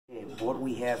what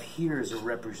we have here is a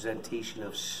representation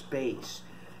of space.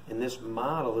 And this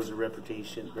model is a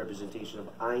representation of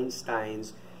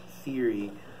Einstein's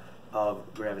theory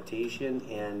of gravitation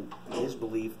and his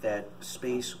belief that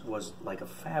space was like a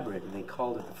fabric, and they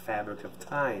called it the fabric of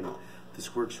time.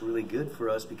 This works really good for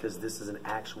us because this is an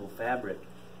actual fabric.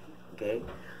 Okay?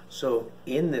 So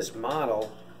in this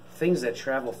model, things that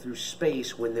travel through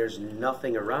space when there's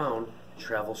nothing around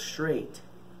travel straight.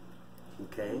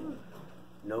 Okay?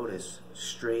 Notice,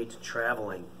 straight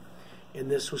traveling. And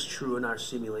this was true in our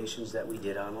simulations that we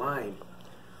did online.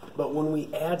 But when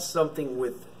we add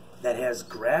something that has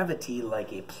gravity,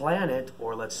 like a planet,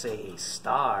 or let's say a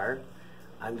star,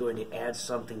 I'm going to add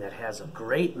something that has a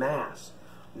great mass.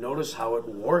 Notice how it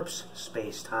warps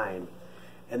space-time.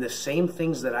 And the same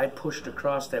things that I pushed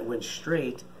across that went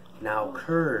straight now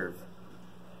curve.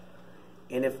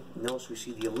 And notice we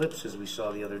see the ellipses we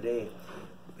saw the other day.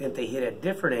 If they hit at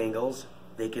different angles,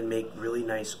 they can make really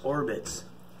nice orbits,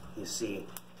 you see.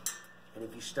 And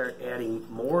if you start adding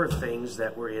more things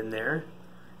that were in there,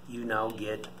 you now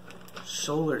get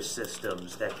solar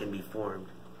systems that can be formed.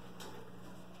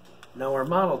 Now our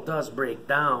model does break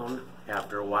down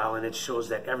after a while, and it shows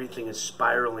that everything is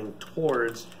spiraling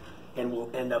towards and will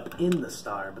end up in the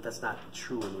star, but that's not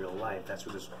true in real life. That's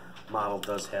where this model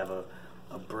does have a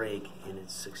break in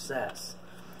its success.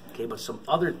 Okay, but some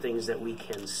other things that we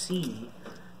can see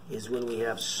is when we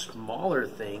have smaller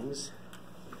things.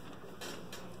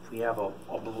 If we have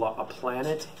a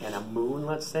planet and a moon,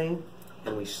 let's say,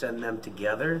 and we send them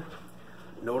together,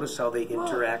 notice how they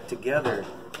interact together,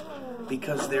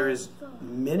 because there is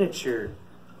miniature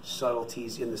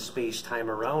subtleties in the space-time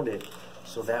around it.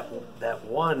 So that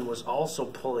one was also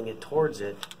pulling it towards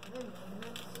it.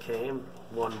 Okay,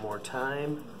 one more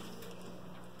time.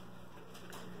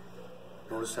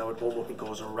 Notice how it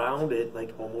goes around it,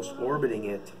 like almost orbiting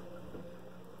it.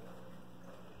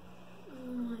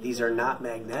 These are not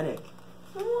magnetic.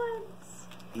 What?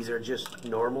 These are just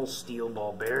normal steel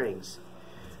ball bearings.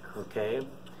 Okay?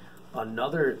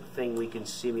 Another thing we can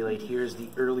simulate here is the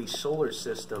early solar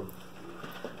system.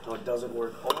 Now, it doesn't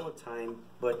work all the time,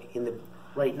 but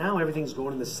right now everything's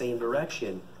going in the same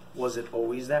direction. Was it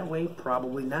always that way?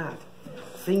 Probably not.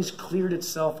 Things cleared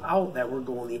itself out that were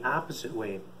going the opposite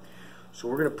way. So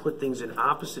we're going to put things in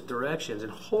opposite directions,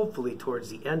 and hopefully towards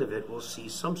the end of it we'll see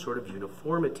some sort of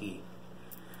uniformity.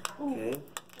 Okay?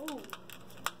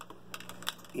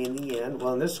 In the end,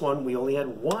 well, in this one we only had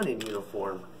one in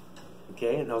uniform.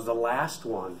 Okay, and that was the last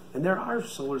one. And there are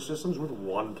solar systems with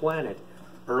one planet.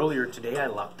 Earlier today I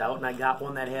lucked out and I got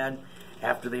one that had,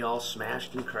 after they all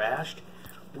smashed and crashed,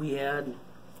 we had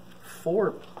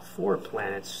four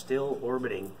planets still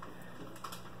orbiting,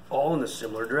 all in a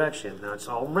similar direction. Now it's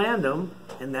all random,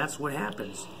 and that's what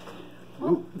happens.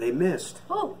 Ooh, they missed.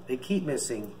 Oh. They keep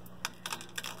missing.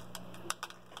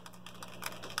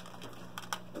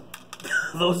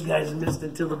 Those guys missed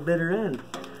until the bitter end.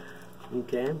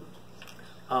 Okay.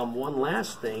 One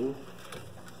last thing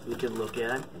we could look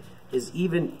at is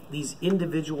even these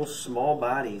individual small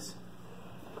bodies.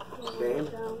 Okay.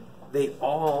 They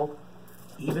all,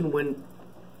 even when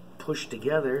pushed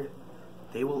together,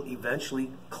 they will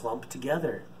eventually clump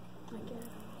together.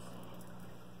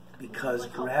 Because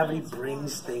gravity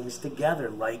brings things together,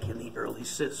 like in the early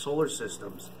solar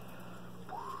systems.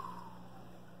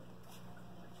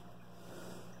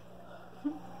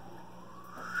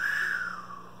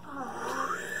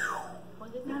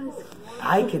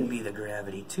 I can be the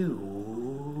gravity too.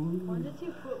 Why did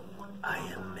you put one? I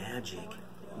am magic.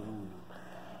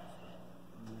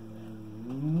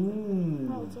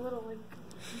 Oh, it's a little like...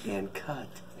 And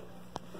cut.